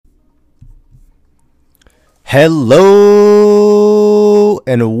Hello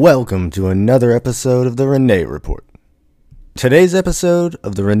and welcome to another episode of the Rene Report. Today's episode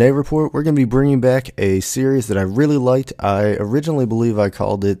of the Rene Report, we're going to be bringing back a series that I really liked. I originally believe I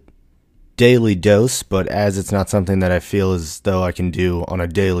called it Daily Dose, but as it's not something that I feel as though I can do on a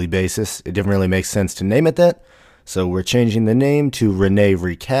daily basis, it didn't really make sense to name it that. So we're changing the name to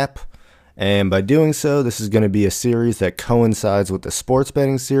ReneRecap. And by doing so, this is going to be a series that coincides with the sports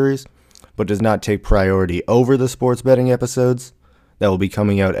betting series, but does not take priority over the sports betting episodes that will be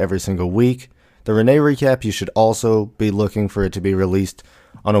coming out every single week. The ReneRecap, you should also be looking for it to be released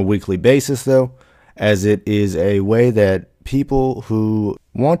on a weekly basis, though, as it is a way that people who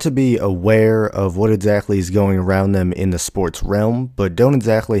want to be aware of what exactly is going around them in the sports realm, but don't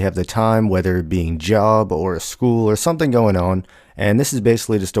exactly have the time, whether it being job or a school or something going on. And this is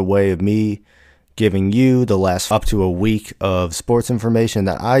basically just a way of me giving you the last up to a week of sports information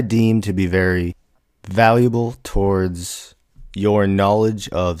that I deem to be very valuable towards your knowledge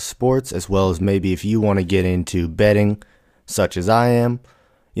of sports, as well as maybe if you want to get into betting, such as I am.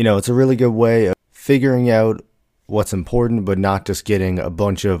 You know, it's a really good way of figuring out what's important, but not just getting a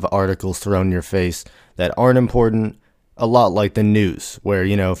bunch of articles thrown in your face that aren't important. A lot like the news, where,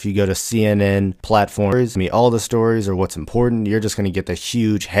 you know, if you go to CNN platforms, all the stories are what's important, you're just going to get the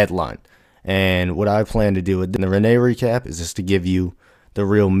huge headline. And what I plan to do with the ReneRecap is just to give you the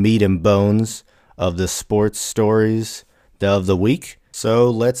real meat and bones of the sports stories of the week. So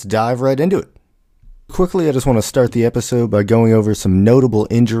let's dive right into it. Quickly, I just want to start the episode by going over some notable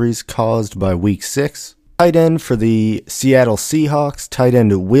injuries caused by Week 6. Tight end for the Seattle Seahawks, tight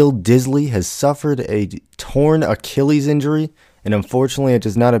end Will Dissly has suffered a torn Achilles injury, and unfortunately it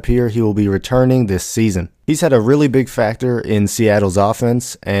does not appear he will be returning this season. He's had a really big factor in Seattle's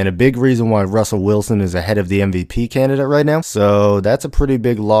offense, and a big reason why Russell Wilson is ahead of the MVP candidate right now. So that's a pretty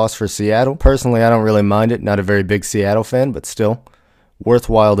big loss for Seattle. Personally, I don't really mind it. Not a very big Seattle fan, but still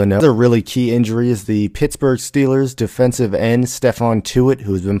worthwhile to know. Another really key injury is the Pittsburgh Steelers defensive end Stephon Tuitt,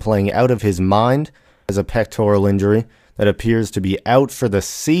 who's been playing out of his mind, has a pectoral injury that appears to be out for the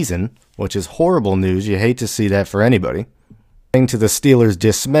season, which is horrible news. You hate to see that for anybody. To the Steelers'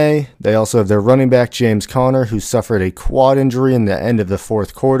 dismay, they also have their running back James Conner, who suffered a quad injury in the end of the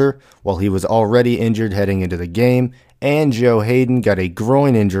fourth quarter while he was already injured heading into the game, and Joe Hayden got a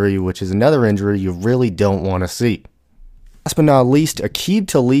groin injury, which is another injury you really don't want to see. Last but not least, Aqib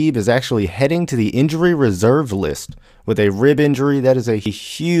Talib is actually heading to the injury reserve list with a rib injury. That is a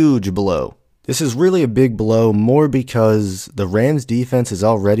huge blow. This is really a big blow, more because the Rams defense has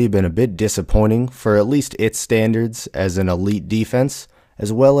already been a bit disappointing for at least its standards as an elite defense,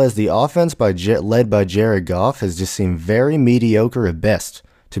 as well as the offense led by Jared Goff has just seemed very mediocre at best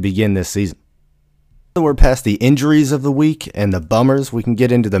to begin this season. So we're past the injuries of the week and the bummers. We can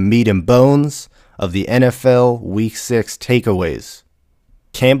get into the meat and bones of the NFL Week 6 takeaways.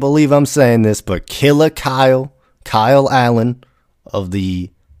 Can't believe I'm saying this, but Killer Kyle Allen of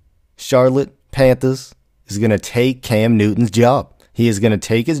the Charlotte Panthers is going to take Cam Newton's job. He is going to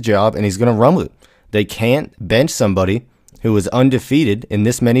take his job and he's going to run with it. They can't bench somebody who is undefeated in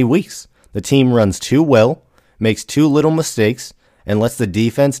this many weeks. The team runs too well, makes too little mistakes, and lets the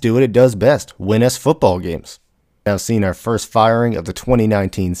defense do what it does best, win us football games. Now seen our first firing of the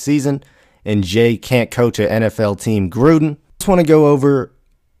 2019 season, and Jay can't coach an NFL team Gruden. Just want to go over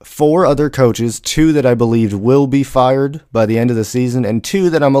 4 other coaches, 2 that I believed will be fired by the end of the season, and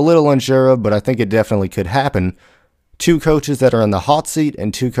 2 that I'm a little unsure of, but I think it definitely could happen. 2 coaches that are on the hot seat,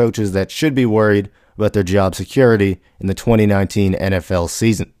 and 2 coaches that should be worried about their job security in the 2019 NFL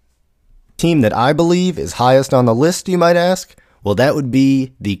season. Team that I believe is highest on the list, you might ask? Well, that would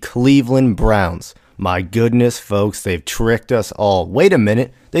be the Cleveland Browns. My goodness, folks, they've tricked us all. Wait a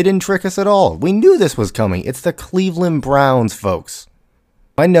minute, they didn't trick us at all. We knew this was coming. It's the Cleveland Browns, folks.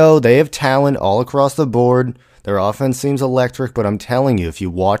 I know they have talent all across the board. Their offense seems electric, but I'm telling you, if you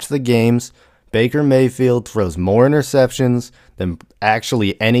watch the games, Baker Mayfield throws more interceptions than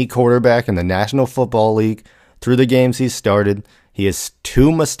actually any quarterback in the National Football League through the games he's started. He is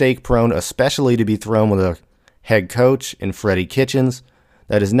too mistake-prone, especially to be thrown with a head coach in Freddie Kitchens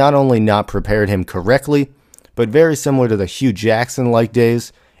that has not only not prepared him correctly, but very similar to the Hugh Jackson-like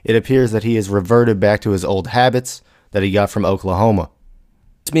days, it appears that he has reverted back to his old habits that he got from Oklahoma.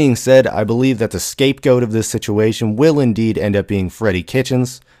 This being said, I believe that the scapegoat of this situation will indeed end up being Freddie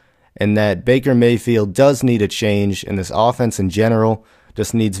Kitchens, and that Baker Mayfield does need a change, and this offense in general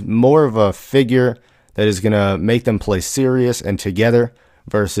just needs more of a figure that is going to make them play serious and together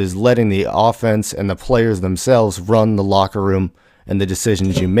versus letting the offense and the players themselves run the locker room and the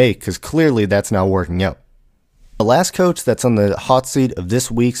decisions you make, because clearly that's not working out. The last coach that's on the hot seat of this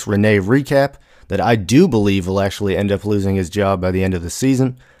week's ReneRecap that I do believe will actually end up losing his job by the end of the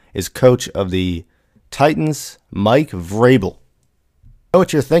season is coach of the Titans, Mike Vrabel. I know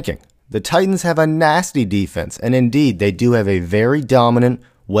what you're thinking. The Titans have a nasty defense, and indeed, they do have a very dominant,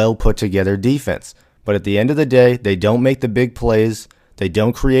 well put together defense. But at the end of the day, they don't make the big plays, they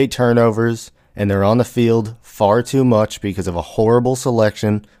don't create turnovers, and they're on the field far too much because of a horrible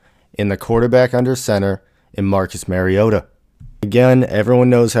selection in the quarterback under center in Marcus Mariota. Again, everyone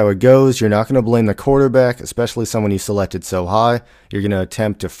knows how it goes. You're not going to blame the quarterback, especially someone you selected so high. You're going to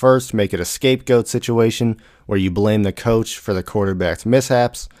attempt to first make it a scapegoat situation where you blame the coach for the quarterback's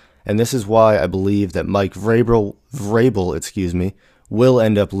mishaps. And this is why I believe that Mike Vrabel, will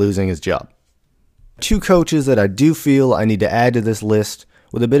end up losing his job. Two coaches that I do feel I need to add to this list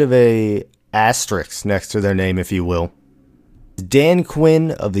with a bit of a asterisk next to their name, if you will. Dan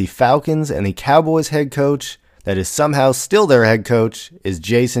Quinn of the Falcons and the Cowboys head coach that is somehow still their head coach is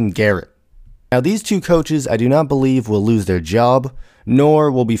Jason Garrett. Now, these two coaches I do not believe will lose their job, nor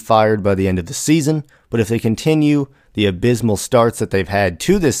will be fired by the end of the season, but if they continue the abysmal starts that they've had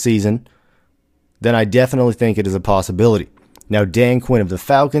to this season, then I definitely think it is a possibility. Now, Dan Quinn of the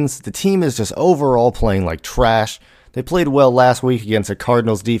Falcons, the team is just overall playing like trash. They played well last week against a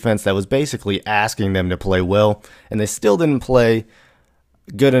Cardinals defense that was basically asking them to play well, and they still didn't play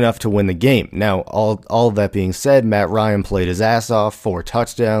good enough to win the game. Now, all of that being said, Matt Ryan played his ass off, 4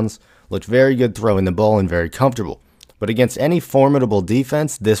 touchdowns, looked very good throwing the ball and very comfortable. But against any formidable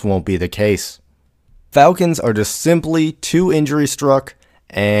defense, this won't be the case. Falcons are just simply too injury struck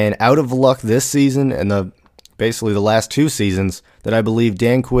and out of luck this season and basically the last 2 seasons that I believe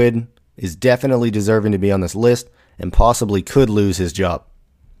Dan Quinn is definitely deserving to be on this list and possibly could lose his job.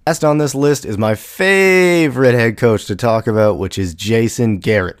 Last on this list is my favorite head coach to talk about, which is Jason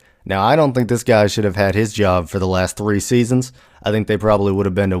Garrett. Now, I don't think this guy should have had his job for the last 3 seasons. I think they probably would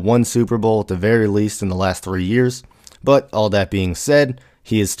have been to 1 Super Bowl at the very least in the last 3 years. But all that being said,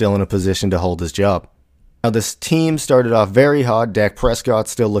 he is still in a position to hold his job. Now, this team started off very hot. Dak Prescott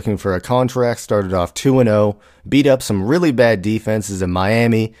still looking for a contract, started off 2-0, beat up some really bad defenses in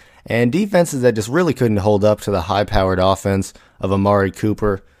Miami, and defenses that just really couldn't hold up to the high-powered offense of Amari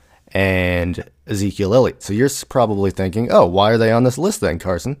Cooper and Ezekiel Elliott. So you're probably thinking, oh, why are they on this list then,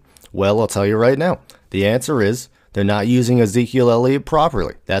 Carson? Well, I'll tell you right now. The answer is they're not using Ezekiel Elliott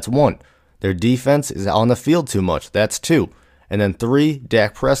properly. That's 1. Their defense is on the field too much. That's 2. And then 3,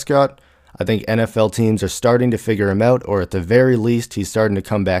 Dak Prescott. I think NFL teams are starting to figure him out, or at the very least, he's starting to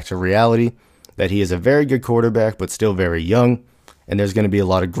come back to reality that he is a very good quarterback, but still very young, and there's going to be a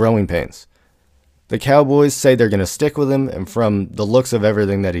lot of growing pains. The Cowboys say they're going to stick with him, and from the looks of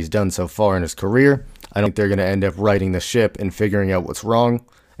everything that he's done so far in his career, I don't think they're going to end up righting the ship and figuring out what's wrong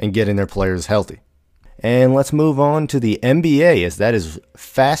and getting their players healthy. And let's move on to the NBA, as that is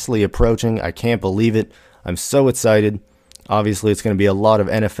fastly approaching. I can't believe it. I'm so excited. Obviously, it's going to be a lot of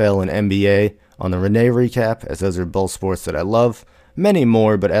NFL and NBA on the ReneRecap, as those are both sports that I love. Many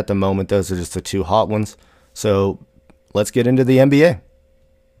more, but at the moment, those are just the 2 hot ones. So let's get into the NBA.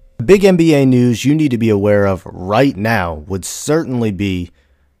 The big NBA news you need to be aware of right now would certainly be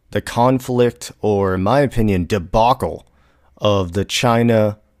the conflict, or in my opinion, debacle of the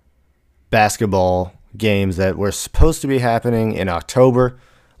China basketball games that were supposed to be happening in October,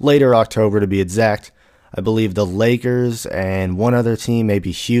 later October to be exact. I believe the Lakers and one other team,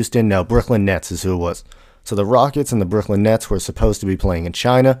 maybe Houston, no, Brooklyn Nets is who it was. So the Rockets and the Brooklyn Nets were supposed to be playing in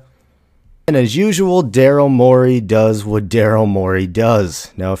China. And as usual, Daryl Morey does what Daryl Morey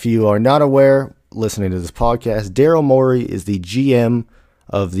does. Now, if you are not aware, listening to this podcast, Daryl Morey is the GM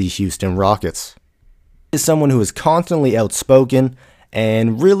of the Houston Rockets. He is someone who is constantly outspoken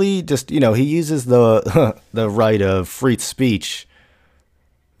and really just, he uses the right of free speech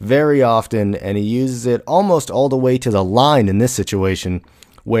very often, and he uses it almost all the way to the line in this situation,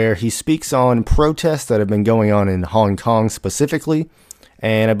 where he speaks on protests that have been going on in Hong Kong specifically.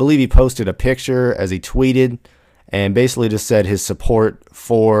 And I believe he posted a picture as he tweeted and basically just said his support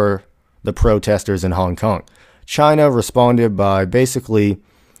for the protesters in Hong Kong. China responded by basically,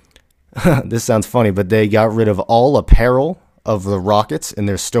 this sounds funny, but they got rid of all apparel of the Rockets in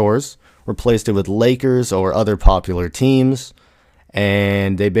their stores, replaced it with Lakers or other popular teams,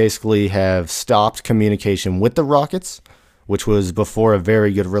 and they basically have stopped communication with the Rockets, which was before a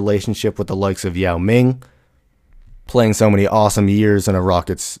very good relationship with the likes of Yao Ming, playing so many awesome years in a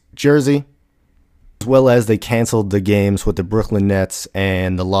Rockets jersey, as well as they canceled the games with the Brooklyn Nets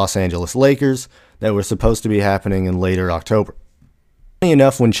and the Los Angeles Lakers that were supposed to be happening in later October. Funny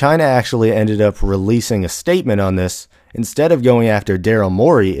enough, when China actually ended up releasing a statement on this, instead of going after Daryl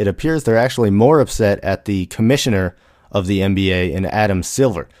Morey, it appears they're actually more upset at the commissioner of the NBA and Adam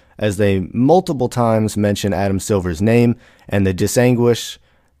Silver, as they multiple times mention Adam Silver's name and the disanguish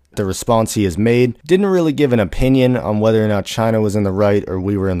the response he has made. Didn't really give an opinion on whether or not China was in the right or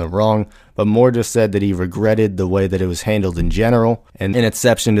we were in the wrong, but more just said that he regretted the way that it was handled in general, and an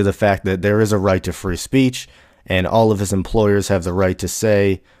exception to the fact that there is a right to free speech, and all of his employers have the right to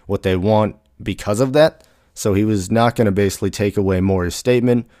say what they want because of that. So he was not going to basically take away Morey's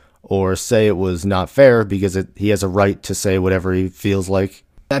statement or say it was not fair, because he has a right to say whatever he feels like.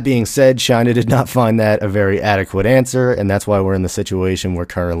 That being said, China did not find that a very adequate answer, and that's why we're in the situation we're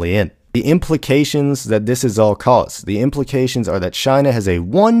currently in. The implications that this has all caused. The implications are that China has a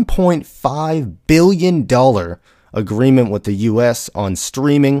 $1.5 billion agreement with the US on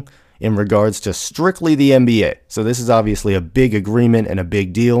streaming in regards to strictly the NBA. So this is obviously a big agreement and a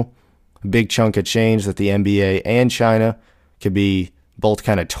big deal. A big chunk of change that the NBA and China could be both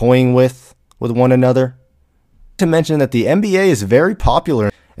kind of toying with one another. To mention that the NBA is very popular,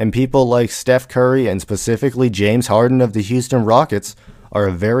 and people like Steph Curry and specifically James Harden of the Houston Rockets are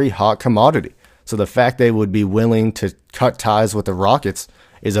a very hot commodity. So the fact they would be willing to cut ties with the Rockets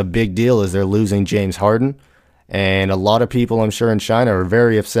is a big deal, as they're losing James Harden. And a lot of people, I'm sure, in China are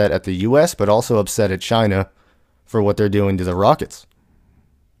very upset at the US, but also upset at China for what they're doing to the Rockets.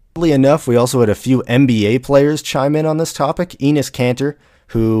 Oddly enough, we also had a few NBA players chime in on this topic. Enes Kanter,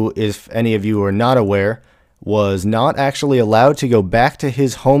 who, if any of you are not aware, was not actually allowed to go back to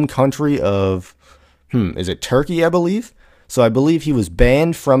his home country of, is it Turkey, I believe? So I believe he was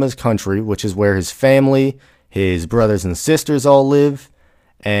banned from his country, which is where his family, his brothers and sisters all live,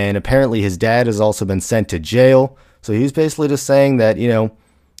 and apparently his dad has also been sent to jail. So he was basically just saying that,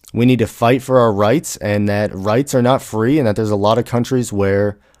 we need to fight for our rights, and that rights are not free, and that there's a lot of countries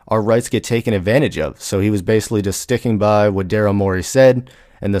where our rights get taken advantage of. So he was basically just sticking by what Daryl Morey said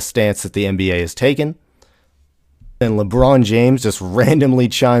and the stance that the NBA has taken. And LeBron James just randomly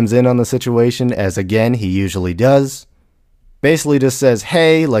chimes in on the situation, as again, he usually does. Basically just says,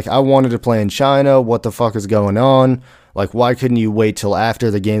 hey, I wanted to play in China. What the fuck is going on? Why couldn't you wait till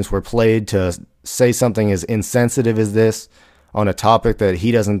after the games were played to say something as insensitive as this on a topic that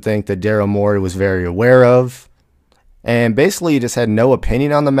he doesn't think that Daryl Morey was very aware of? And basically he just had no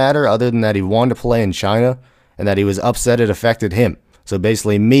opinion on the matter other than that he wanted to play in China and that he was upset it affected him. So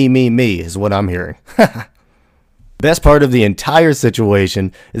basically me is what I'm hearing. Best part of the entire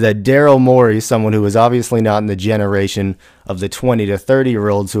situation is that Daryl Morey, someone who is obviously not in the generation of the 20 to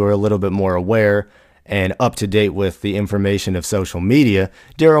 30-year-olds who are a little bit more aware and up to date with the information of social media,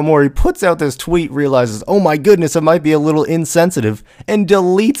 Daryl Morey puts out this tweet, realizes, oh my goodness, it might be a little insensitive, and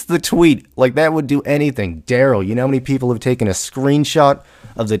deletes the tweet. That would do anything. Daryl, you know how many people have taken a screenshot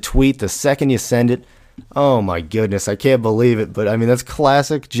of the tweet the second you send it? Oh my goodness, I can't believe it, but I mean, that's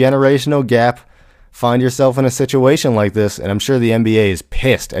classic generational gap. Find yourself in a situation like this, and I'm sure the NBA is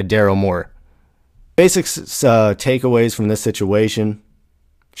pissed at Daryl Morey. Basic takeaways from this situation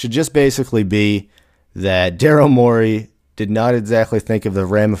should just basically be that Daryl Morey did not exactly think of the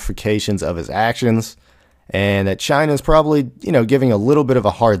ramifications of his actions, and that China is probably, giving a little bit of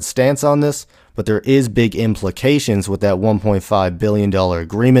a hard stance on this, but there is big implications with that $1.5 billion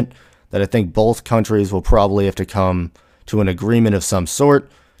agreement that I think both countries will probably have to come to an agreement of some sort,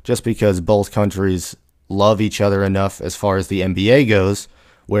 just because both countries love each other enough as far as the NBA goes,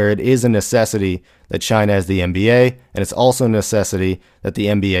 where it is a necessity that China has the NBA, and it's also a necessity that the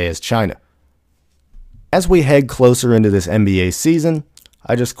NBA has China. As we head closer into this NBA season,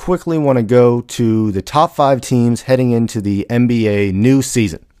 I just quickly want to go to the top 5 teams heading into the NBA new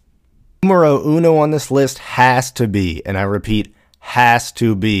season. Numero uno on this list has to be, and I repeat, has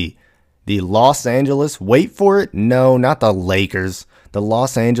to be, the Los Angeles, wait for it, no, not the Lakers, the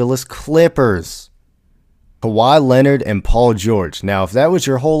Los Angeles Clippers. Kawhi Leonard and Paul George. Now, if that was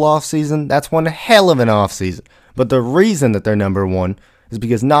your whole offseason, that's one hell of an offseason. But the reason that they're number one is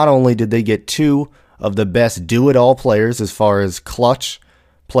because not only did they get 2 of the best do-it-all players as far as clutch,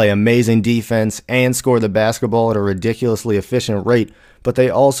 play amazing defense, and score the basketball at a ridiculously efficient rate, but they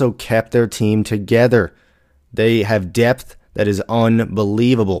also kept their team together. They have depth that is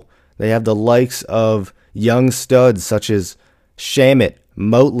unbelievable. They have the likes of young studs such as Shamet,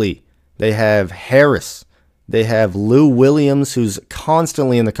 Motley. They have Harris. They have Lou Williams, who's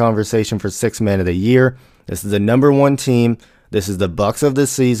constantly in the conversation for 6th Man of the Year. This is the number 1 team. This is the Bucks of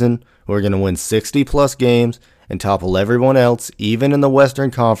this season, who are going to win 60-plus games and topple everyone else, even in the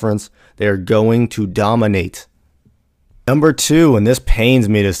Western Conference. They are going to dominate. Number 2, and this pains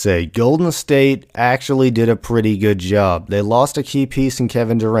me to say, Golden State actually did a pretty good job. They lost a key piece in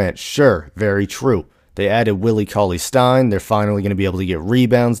Kevin Durant. Sure, very true. They added Willie Cauley-Stein. They're finally going to be able to get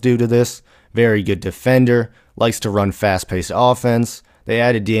rebounds due to this. Very good defender. Likes to run fast-paced offense. They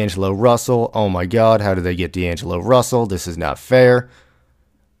added D'Angelo Russell. Oh my God, how did they get D'Angelo Russell? This is not fair.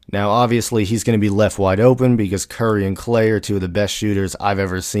 Now, obviously, he's going to be left wide open because Curry and Clay are two of the best shooters I've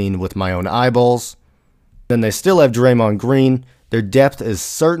ever seen with my own eyeballs. Then they still have Draymond Green. Their depth is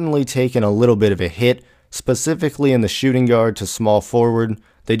certainly taking a little bit of a hit, specifically in the shooting guard to small forward.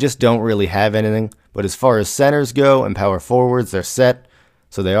 They just don't really have anything. But as far as centers go and power forwards, they're set.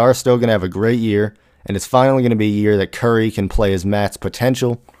 So they are still going to have a great year. And it's finally going to be a year that Curry can play his max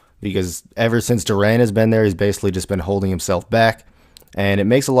potential, because ever since Durant has been there, he's basically just been holding himself back. And it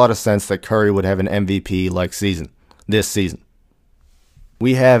makes a lot of sense that Curry would have an MVP-like season this season.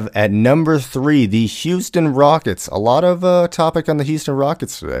 We have at number 3, the Houston Rockets. A lot of topic on the Houston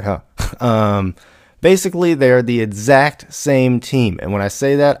Rockets today, huh? Basically, they're the exact same team. And when I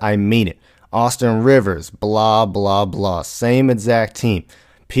say that, I mean it. Austin Rivers, blah, blah, blah. Same exact team.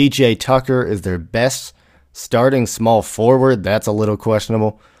 PJ Tucker is their best starting small forward. That's a little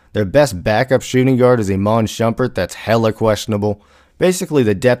questionable. Their best backup shooting guard is Iman Shumpert. That's hella questionable. Basically,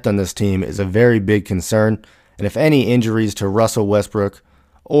 the depth on this team is a very big concern. And if any injuries to Russell Westbrook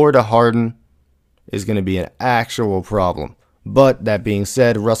or to Harden is going to be an actual problem. But that being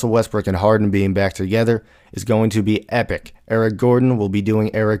said, Russell Westbrook and Harden being back together is going to be epic. Eric Gordon will be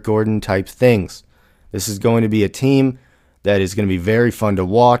doing Eric Gordon type things. This is going to be a team that is going to be very fun to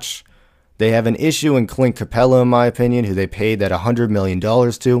watch. They have an issue in Clint Capella, in my opinion, who they paid that $100 million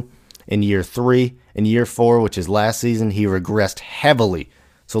to in year 3. In year 4, which is last season, he regressed heavily.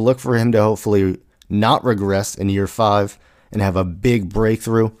 So look for him to hopefully not regress in year 5 and have a big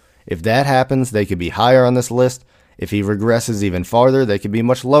breakthrough. If that happens, they could be higher on this list. If he regresses even farther, they could be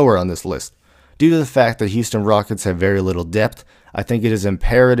much lower on this list. Due to the fact that Houston Rockets have very little depth, I think it is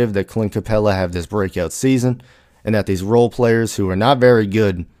imperative that Clint Capella have this breakout season, and that these role players who are not very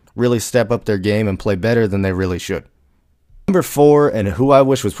good really step up their game and play better than they really should. Number 4, and who I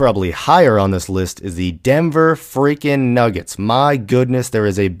wish was probably higher on this list, is the Denver freaking Nuggets. My goodness, there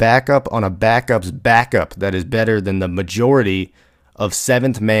is a backup on a backup's backup that is better than the majority of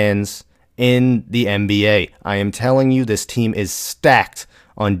seventh mans in the NBA. I am telling you, this team is stacked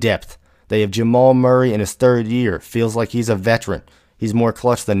on depth. They have Jamal Murray in his 3rd year. Feels like he's a veteran. He's more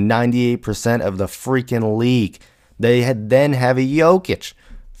clutch than 98% of the freaking league. They then have a Jokic,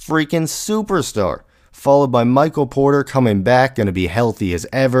 freaking superstar, followed by Michael Porter coming back, going to be healthy as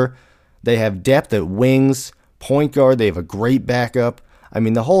ever. They have depth at wings, point guard. They have a great backup. I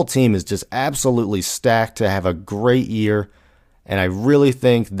mean, the whole team is just absolutely stacked to have a great year. And I really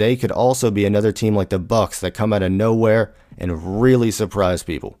think they could also be another team like the Bucks that come out of nowhere and really surprise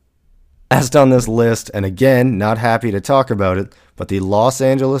people. Last on this list, and again, not happy to talk about it, but the Los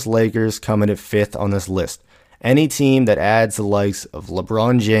Angeles Lakers come in at 5th on this list. Any team that adds the likes of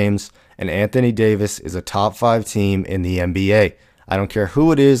LeBron James and Anthony Davis is a top 5 team in the NBA. I don't care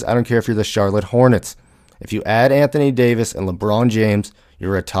who it is. I don't care if you're the Charlotte Hornets. If you add Anthony Davis and LeBron James,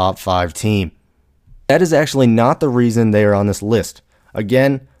 you're a top 5 team. That is actually not the reason they are on this list.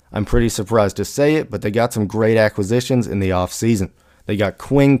 Again, I'm pretty surprised to say it, but they got some great acquisitions in the offseason. They got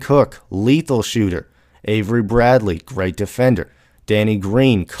Quinn Cook, lethal shooter. Avery Bradley, great defender. Danny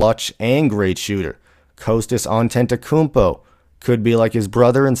Green, clutch and great shooter. Kostas Antetokounmpo, could be like his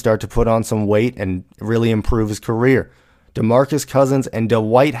brother and start to put on some weight and really improve his career. DeMarcus Cousins and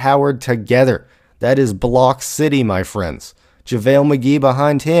Dwight Howard together. That is Block City, my friends. JaVale McGee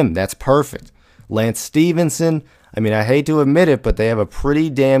behind him. That's perfect. Lance Stevenson, I mean, I hate to admit it, but they have a pretty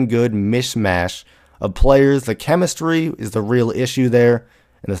damn good mishmash of players. The chemistry is the real issue there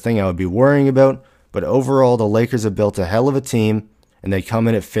and the thing I would be worrying about. But overall, the Lakers have built a hell of a team, and they come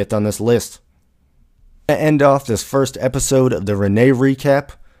in at 5th on this list. To end off this first episode of the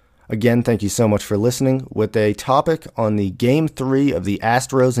ReneRecap, again, thank you so much for listening, with a topic on the Game 3 of the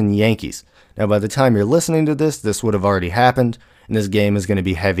Astros and Yankees. Now, by the time you're listening to this, this would have already happened, and this game is going to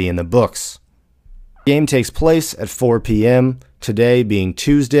be heavy in the books. The game takes place at 4 p.m., today being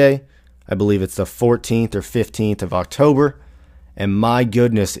Tuesday. I believe it's the 14th or 15th of October, and my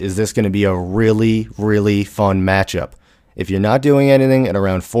goodness, is this going to be a really, really fun matchup. If you're not doing anything at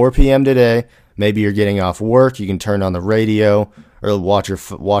around 4 p.m. today, maybe you're getting off work, you can turn on the radio or watch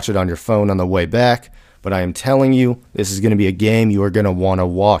it on your phone on the way back. But I am telling you, this is going to be a game you are going to want to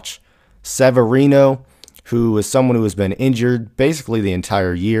watch. Severino, who is someone who has been injured basically the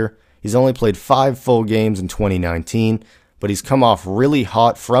entire year. He's only played 5 full games in 2019, but he's come off really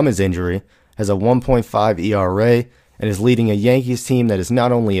hot from his injury, has a 1.5 ERA, and is leading a Yankees team that is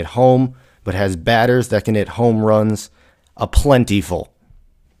not only at home, but has batters that can hit home runs aplentiful.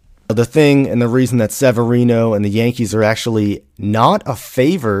 The thing and the reason that Severino and the Yankees are actually not a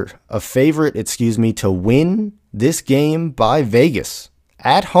favorite, to win this game by Vegas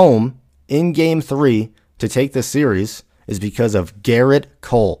at home in Game 3 to take the series is because of Garrett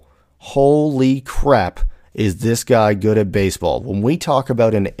Cole. Holy crap, is this guy good at baseball. When we talk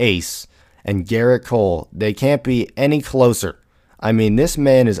about an ace and Garrett Cole, they can't be any closer. I mean, this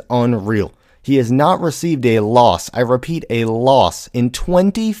man is unreal. He has not received a loss, I repeat, a loss in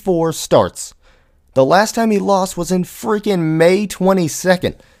 24 starts. The last time he lost was in freaking May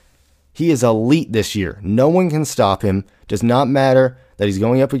 22nd. He is elite this year. No one can stop him. Does not matter that he's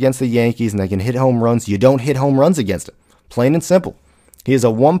going up against the Yankees and they can hit home runs. You don't hit home runs against him. Plain and simple. He has a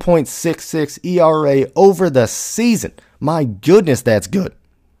 1.66 ERA over the season. My goodness, that's good. I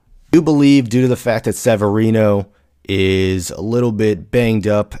do believe, due to the fact that Severino is a little bit banged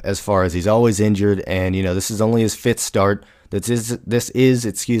up as far as he's always injured, and this is only his 5th start. This is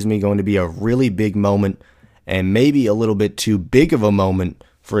going to be a really big moment, and maybe a little bit too big of a moment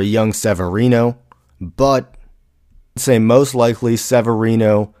for a young Severino. But I'd say most likely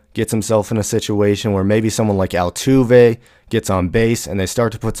Severino gets himself in a situation where maybe someone like Altuve gets on base and they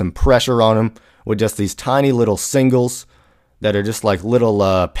start to put some pressure on him with just these tiny little singles that are just like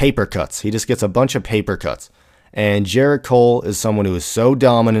little paper cuts. He just gets a bunch of paper cuts. And Garrett Cole is someone who is so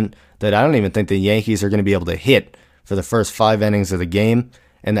dominant that I don't even think the Yankees are going to be able to hit for the first 5 innings of the game.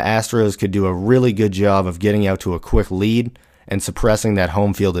 And the Astros could do a really good job of getting out to a quick lead and suppressing that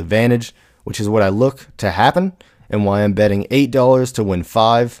home field advantage, which is what I look to happen and why I'm betting $8 to win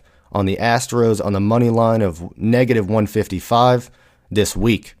 5 on the Astros on the money line of -155 this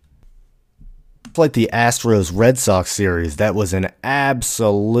week. Like the Astros-Red Sox series, that was an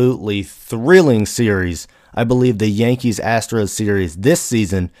absolutely thrilling series. I believe the Yankees-Astros series this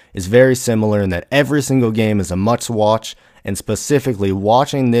season is very similar in that every single game is a must-watch, and specifically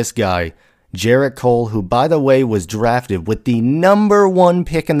watching this guy, Garrett Cole, who, by the way, was drafted with the #1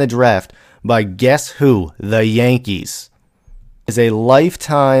 pick in the draft by guess who? The Yankees. Is a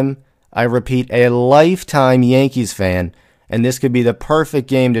lifetime, I repeat, a lifetime Yankees fan, and this could be the perfect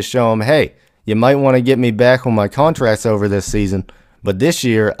game to show him, hey, you might want to get me back when my contract's over this season, but this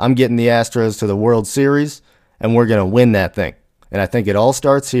year I'm getting the Astros to the World Series, and we're going to win that thing. And I think it all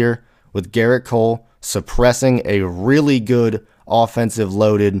starts here with Garrett Cole suppressing a really good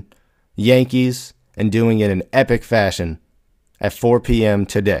offensive-loaded Yankees and doing it in epic fashion at 4 p.m.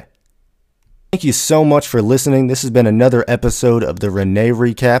 today. Thank you so much for listening. This has been another episode of the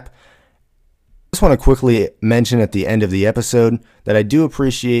ReneRecap. I just want to quickly mention at the end of the episode that I do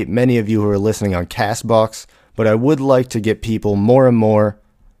appreciate many of you who are listening on CastBox, but I would like to get people more and more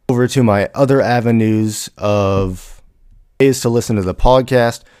over to my other avenues of ways to listen to the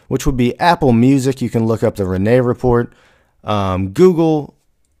podcast, which would be Apple Music. You can look up the Rene Report, Google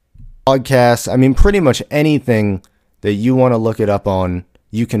Podcasts. I mean, pretty much anything that you want to look it up on,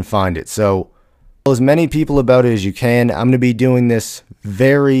 you can find it. So tell as many people about it as you can. I'm going to be doing this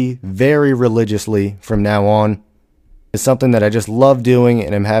very, very religiously from now on. It's something that I just love doing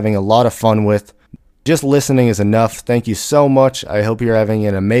and I'm having a lot of fun with. Just listening is enough. Thank you so much. I hope you're having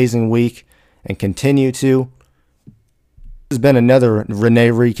an amazing week and continue to. This has been another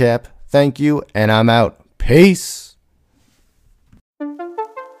ReneRecap. Thank you, and I'm out. Peace.